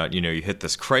talking about, you hit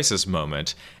this crisis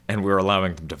moment and we're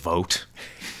allowing them to vote.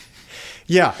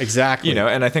 Yeah, exactly.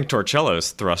 And I think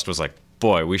Torcello's thrust was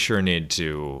boy, we sure need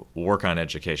to work on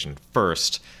education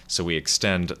first so we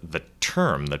extend the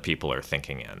term that people are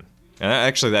thinking in. And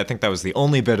actually, I think that was the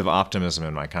only bit of optimism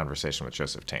in my conversation with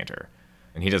Joseph Tainter.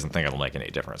 And he doesn't think it'll make any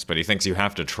difference, but he thinks you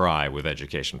have to try with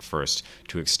education first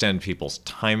to extend people's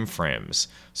time frames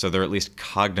so they're at least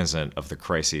cognizant of the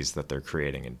crises that they're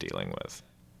creating and dealing with.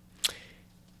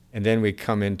 And then we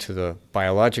come into the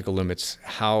biological limits.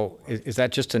 How is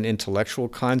that just an intellectual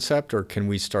concept, or can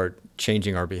we start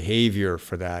changing our behavior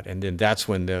for that? And then that's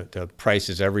when the price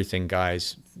is everything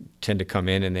guys tend to come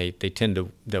in, and they tend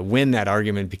to win that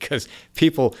argument because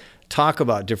people talk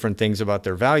about different things about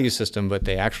their value system, but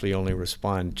they actually only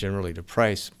respond generally to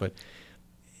price. But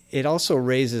it also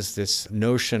raises this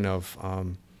notion of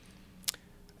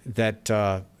that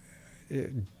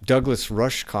Douglas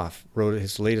Rushkoff wrote,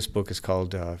 his latest book is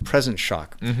called Present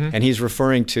Shock. Mm-hmm. And he's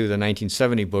referring to the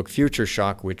 1970 book Future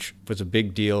Shock, which was a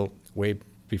big deal way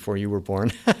before you were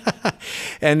born.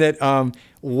 And that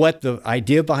what the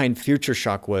idea behind Future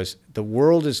Shock was, the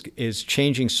world is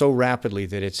changing so rapidly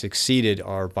that it's exceeded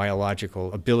our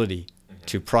biological ability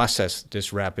to process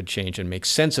this rapid change and make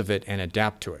sense of it and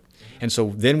adapt to it. And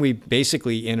so then we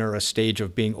basically enter a stage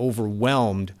of being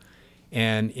overwhelmed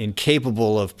and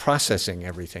incapable of processing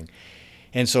everything.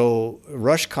 And so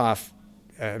Rushkoff,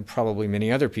 and probably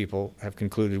many other people, have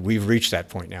concluded we've reached that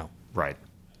point now. Right.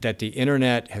 That the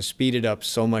internet has speeded up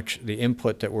so much the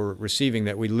input that we're receiving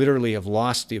that we literally have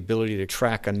lost the ability to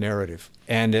track a narrative.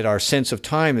 And that our sense of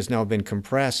time has now been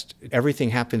compressed. Everything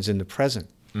happens in the present.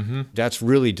 Mm-hmm. That's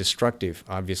really destructive,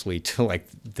 obviously, to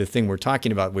the thing we're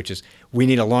talking about, which is we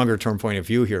need a longer-term point of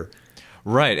view here.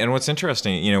 Right. And what's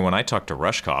interesting, when I talked to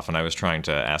Rushkoff and I was trying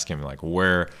to ask him,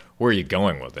 where are you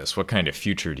going with this? What kind of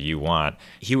future do you want?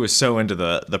 He was so into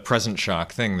the present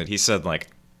shock thing that he said,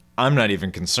 I'm not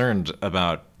even concerned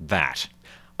about that.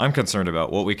 I'm concerned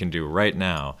about what we can do right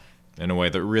now in a way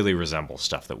that really resembles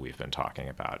stuff that we've been talking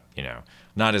about,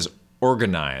 not as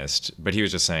organized, but he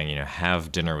was just saying,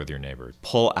 have dinner with your neighbor.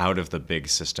 Pull out of the big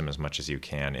system as much as you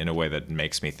can in a way that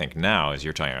makes me think now, as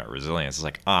you're talking about resilience,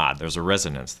 it's there's a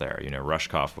resonance there.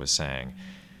 Rushkoff was saying,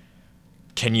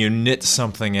 can you knit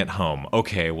something at home?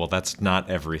 Okay, well, that's not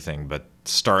everything, but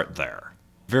start there.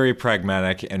 Very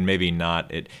pragmatic, and maybe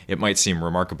not, it might seem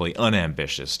remarkably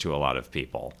unambitious to a lot of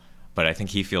people, but I think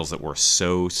he feels that we're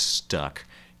so stuck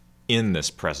in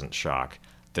this present shock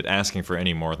that asking for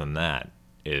any more than that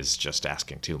is just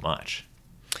asking too much.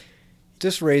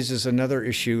 This raises another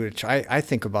issue, which I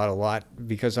think about a lot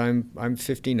because I'm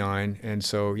 59, and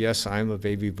so yes, I'm a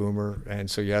baby boomer, and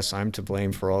so yes, I'm to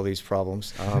blame for all these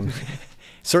problems.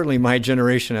 Certainly my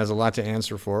generation has a lot to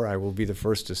answer for. I will be the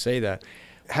first to say that.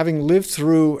 Having lived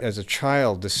through as a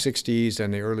child the 60s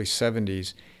and the early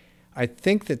 70s, I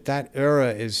think that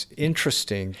era is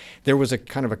interesting. There was a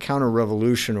kind of a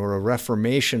counter-revolution or a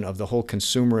reformation of the whole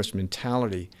consumerist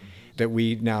mentality that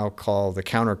we now call the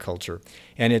counterculture.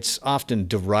 And it's often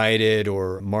derided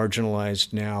or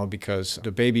marginalized now because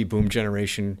the baby boom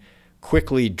generation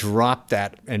quickly dropped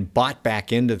that and bought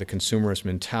back into the consumerist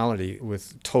mentality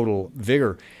with total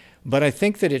vigor. But I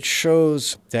think that it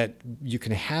shows that you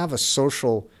can have a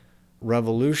social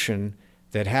revolution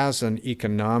that has an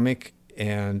economic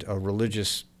and a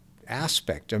religious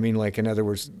aspect. I mean, in other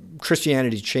words,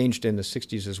 Christianity changed in the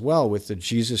 60s as well with the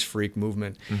Jesus freak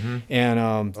movement and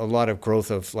a lot of growth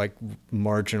of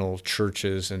marginal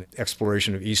churches and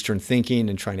exploration of Eastern thinking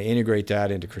and trying to integrate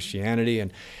that into Christianity.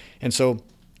 And so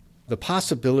the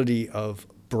possibility of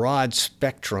broad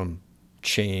spectrum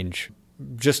change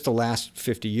just the last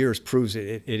 50 years proves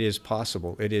it is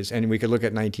possible. It is. And we could look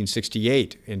at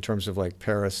 1968 in terms of like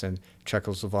Paris and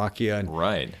Czechoslovakia. And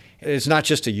Right. it's not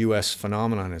just a U.S.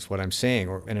 phenomenon, is what I'm saying.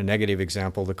 Or in a negative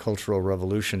example, the Cultural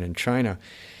Revolution in China.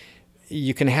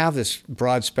 You can have this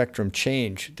broad spectrum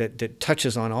change that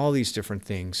touches on all these different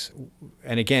things.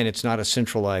 And again, it's not a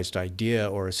centralized idea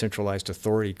or a centralized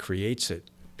authority creates it.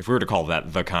 If we were to call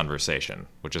that the conversation,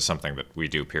 which is something that we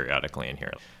do periodically in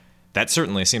here, that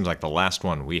certainly seems like the last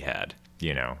one we had,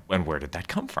 and where did that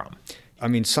come from? I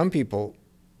mean, some people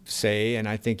say, and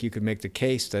I think you could make the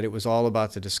case, that it was all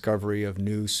about the discovery of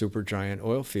new supergiant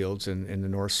oil fields in the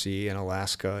North Sea and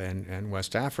Alaska and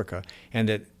West Africa, and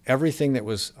that everything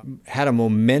that had a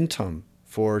momentum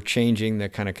for changing the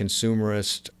kind of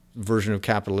consumerist version of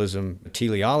capitalism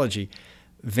teleology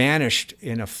vanished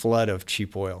in a flood of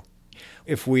cheap oil.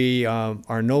 If we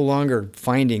are no longer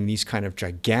finding these kind of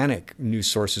gigantic new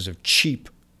sources of cheap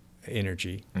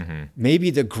energy,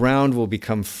 maybe the ground will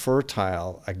become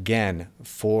fertile again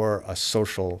for a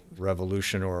social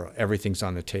revolution, or everything's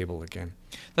on the table again.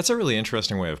 That's a really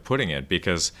interesting way of putting it,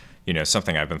 because,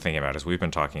 something I've been thinking about as we've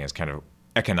been talking is kind of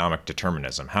economic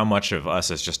determinism. How much of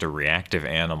us is just a reactive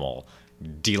animal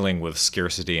dealing with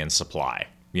scarcity and supply,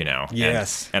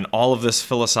 Yes. And all of this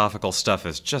philosophical stuff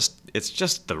is it's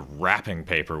just the wrapping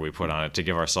paper we put on it to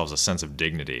give ourselves a sense of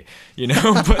dignity,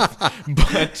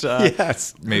 but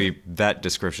Yes. maybe that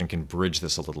description can bridge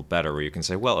this a little better, where you can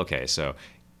say, well, okay, so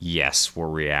yes, we're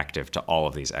reactive to all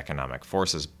of these economic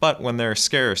forces, but when they're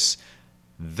scarce,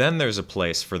 then there's a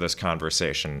place for this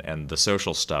conversation and the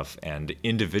social stuff and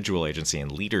individual agency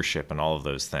and leadership and all of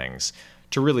those things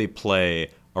to really play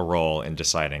a role in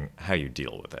deciding how you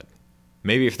deal with it.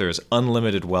 Maybe if there's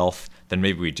unlimited wealth, then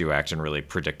maybe we do act in really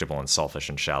predictable and selfish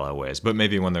and shallow ways. But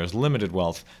maybe when there's limited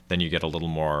wealth, then you get a little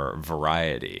more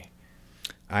variety.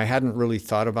 I hadn't really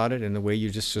thought about it in the way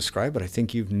you just described, but I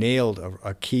think you've nailed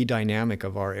a key dynamic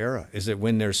of our era, is that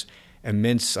when there's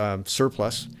immense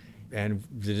surplus, and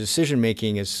the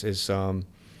decision-making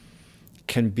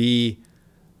can be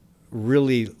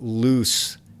really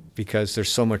loose because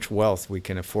there's so much wealth, we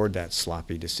can afford that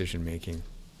sloppy decision-making.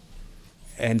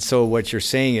 And so what you're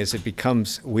saying is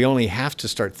we only have to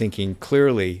start thinking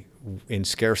clearly in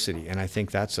scarcity, and I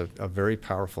think that's a very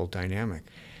powerful dynamic.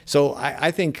 So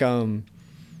I think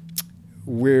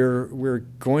we're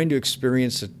going to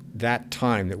experience that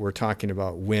time that we're talking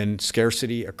about when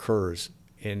scarcity occurs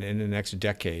in the next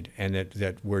decade, and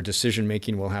that where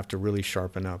decision-making will have to really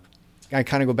sharpen up. I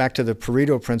kind of go back to the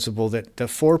Pareto principle that the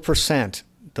 4%,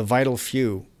 the vital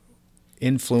few,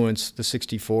 influence the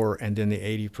 64 and then the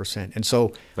 80%. And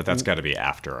so, but that's got to be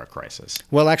after a crisis.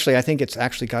 Well, actually, I think it's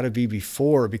actually got to be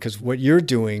before, because what you're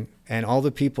doing and all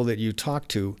the people that you talk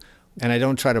to, and I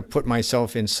don't try to put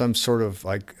myself in some sort of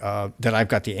like that I've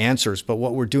got the answers, but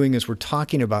what we're doing is we're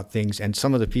talking about things, and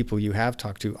some of the people you have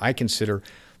talked to, I consider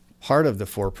part of the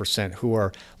 4% who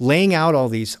are laying out all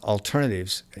these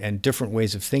alternatives and different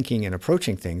ways of thinking and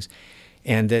approaching things,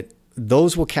 and that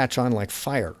those will catch on like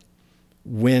fire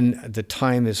when the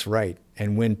time is right,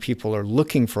 and when people are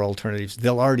looking for alternatives,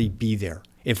 they'll already be there.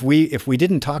 If we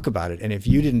didn't talk about it, and if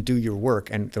you didn't do your work,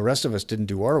 and the rest of us didn't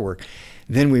do our work,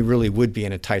 then we really would be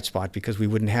in a tight spot, because we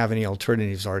wouldn't have any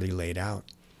alternatives already laid out.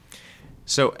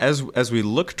 So as we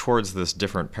look towards this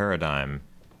different paradigm,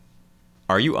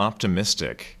 are you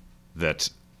optimistic that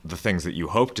the things that you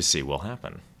hope to see will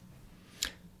happen?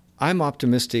 I'm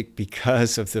optimistic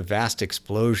because of the vast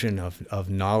explosion of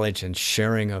knowledge and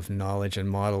sharing of knowledge and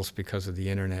models because of the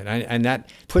internet. And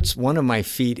that puts one of my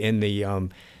feet in the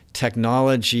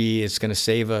technology is going to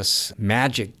save us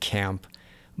magic camp.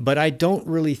 But I don't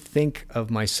really think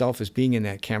of myself as being in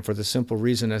that camp, for the simple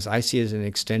reason as I see it as an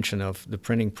extension of the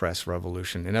printing press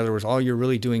revolution. In other words, all you're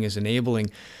really doing is enabling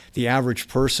the average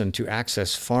person to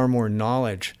access far more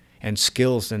knowledge and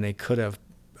skills than they could have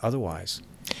otherwise.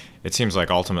 It seems like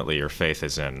ultimately your faith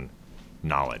is in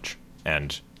knowledge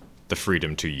and the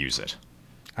freedom to use it.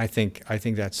 I think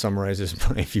that summarizes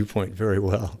my viewpoint very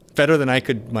well, better than I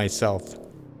could myself.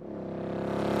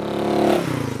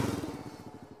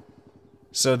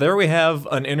 So there we have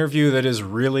an interview that is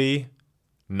really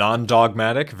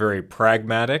non-dogmatic, very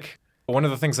pragmatic. One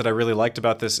of the things that I really liked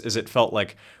about this is it felt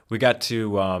like we got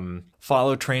to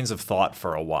follow trains of thought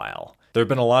for a while. There have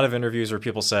been a lot of interviews where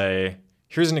people say,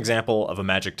 here's an example of a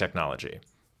magic technology.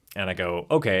 And I go,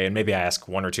 okay, and maybe I ask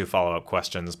one or two follow-up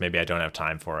questions. Maybe I don't have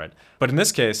time for it. But in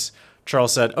this case,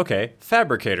 Charles said, okay,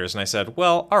 fabricators. And I said,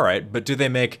 well, all right, but do they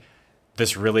make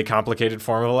this really complicated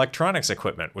form of electronics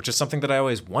equipment, which is something that I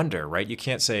always wonder, right? You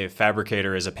can't say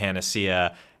fabricator is a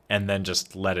panacea and then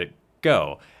just let it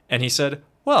go. And he said,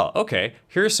 well, okay,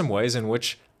 here are some ways in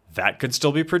which that could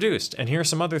still be produced. And here are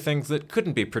some other things that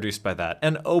couldn't be produced by that.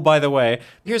 And oh, by the way,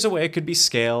 here's a way it could be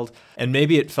scaled. And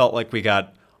maybe it felt like we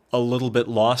got a little bit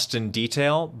lost in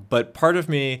detail, but part of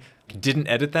me didn't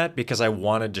edit that because I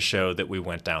wanted to show that we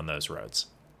went down those roads.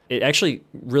 It actually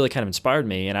really kind of inspired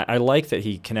me, and I like that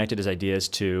he connected his ideas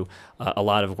to a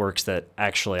lot of works that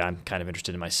actually I'm kind of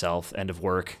interested in myself. End of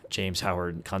Work, James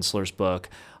Howard Kunstler's book,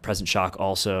 Present Shock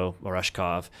also,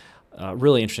 Rushkoff.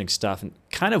 Really interesting stuff, and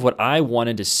kind of what I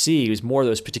wanted to see was more of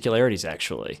those particularities,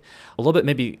 actually. A little bit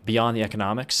maybe beyond the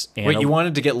economics. And wait, you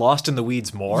wanted to get lost in the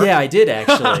weeds more? Yeah, I did,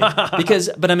 actually.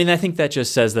 But I mean, I think that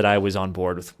just says that I was on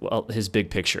board with his big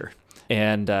picture.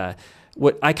 And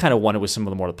what I kind of wanted was some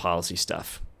of the more the policy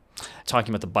stuff. Talking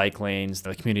about the bike lanes,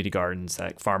 the community gardens,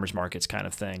 that farmers markets kind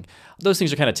of thing. Those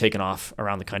things are kind of taken off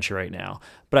around the country right now.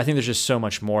 But I think there's just so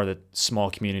much more that small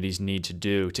communities need to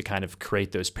do to kind of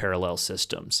create those parallel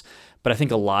systems. But I think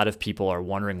a lot of people are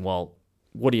wondering, well,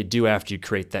 what do you do after you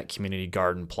create that community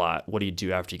garden plot? What do you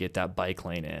do after you get that bike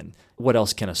lane in? What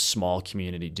else can a small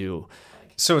community do?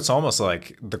 So it's almost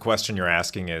like the question you're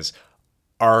asking is,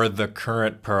 are the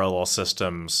current parallel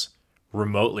systems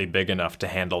remotely big enough to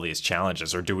handle these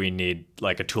challenges, or do we need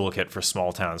like a toolkit for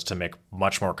small towns to make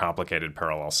much more complicated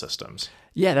parallel systems?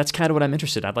 Yeah, that's kind of what I'm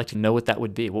interested in. I'd like to know what that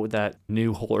would be. What would that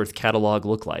new Whole Earth catalog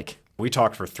look like? We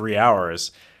talked for 3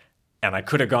 hours, and I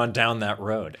could have gone down that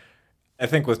road. I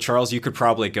think with Charles, you could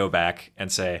probably go back and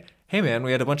say, hey man,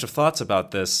 we had a bunch of thoughts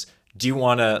about this. Do you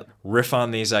want to riff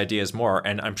on these ideas more?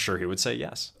 And I'm sure he would say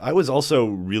yes. I was also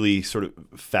really sort of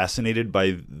fascinated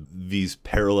by these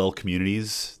parallel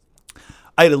communities.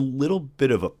 I had a little bit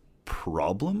of a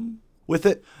problem with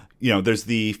it. You know, there's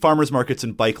the farmers markets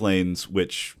and bike lanes,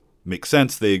 which makes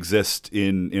sense. They exist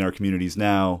in our communities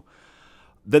now.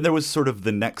 Then there was sort of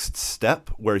the next step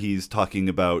where he's talking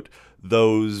about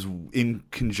those in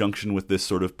conjunction with this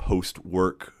sort of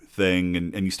post-work thing.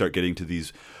 And you start getting to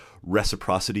these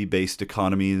reciprocity-based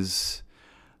economies,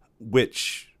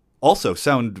 which also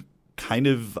sound kind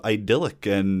of idyllic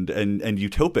and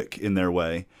utopic in their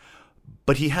way.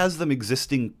 But he has them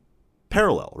existing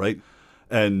parallel, right?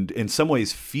 And in some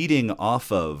ways feeding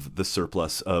off of the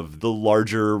surplus of the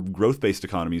larger growth-based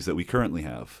economies that we currently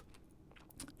have.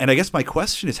 And I guess my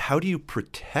question is, how do you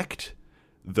protect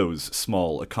those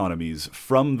small economies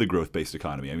from the growth-based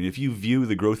economy? I mean, if you view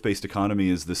the growth-based economy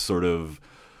as this sort of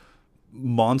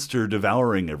monster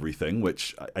devouring everything,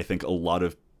 which I think a lot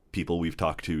of people we've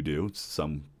talked to do,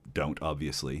 some don't,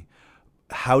 obviously,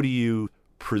 how do you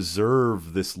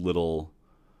preserve this little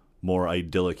more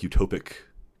idyllic, utopic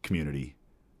community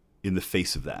in the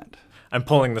face of that? I'm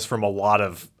pulling this from a lot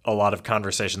of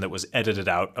conversation that was edited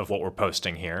out of what we're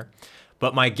posting here.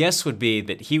 But my guess would be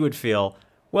that he would feel,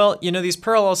 well, you know, these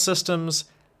parallel systems,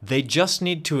 they just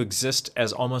need to exist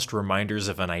as almost reminders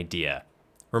of an idea.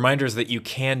 Reminders that you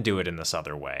can do it in this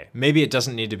other way. Maybe it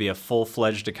doesn't need to be a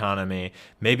full-fledged economy.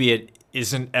 Maybe it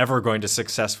isn't ever going to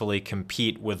successfully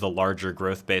compete with the larger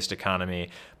growth-based economy,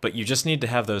 but you just need to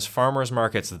have those farmers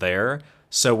markets there,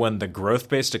 so when the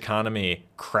growth-based economy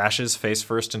crashes face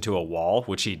first into a wall,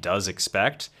 which he does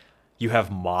expect, you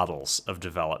have models of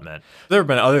development. There have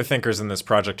been other thinkers in this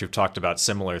project who've talked about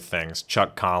similar things.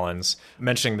 Chuck Collins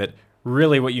mentioning that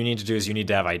really what you need to do is you need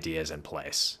to have ideas in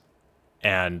place.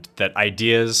 And that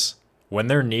ideas, when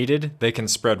they're needed, they can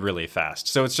spread really fast.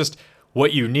 So it's just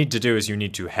what you need to do is you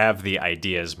need to have the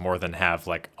ideas more than have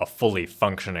like a fully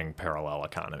functioning parallel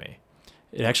economy.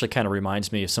 It actually kind of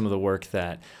reminds me of some of the work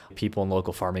that people in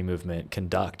local farming movement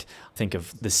conduct. Think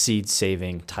of the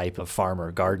seed-saving type of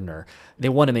farmer, gardener. They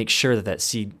want to make sure that that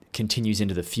seed continues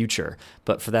into the future.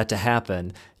 But for that to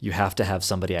happen, you have to have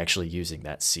somebody actually using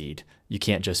that seed. You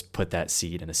can't just put that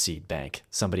seed in a seed bank.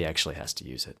 Somebody actually has to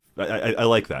use it. I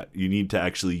like that. You need to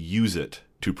actually use it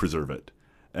to preserve it.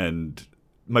 And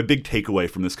my big takeaway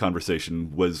from this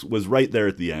conversation was right there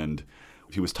at the end.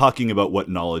 He was talking about what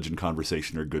knowledge and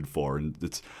conversation are good for, and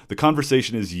the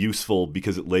conversation is useful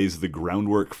because it lays the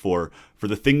groundwork for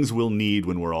the things we'll need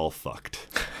when we're all fucked.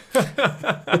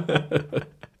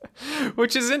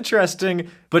 Which is interesting,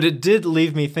 but it did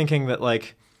leave me thinking that,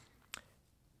 like,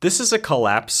 this is a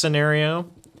collapse scenario,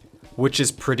 which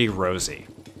is pretty rosy.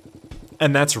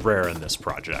 And that's rare in this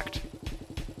project.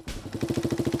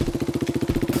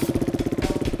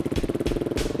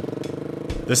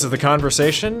 This is The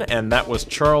Conversation, and that was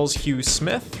Charles Hugh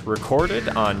Smith, recorded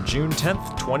on June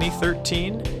 10th,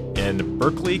 2013 in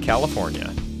Berkeley,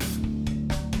 California.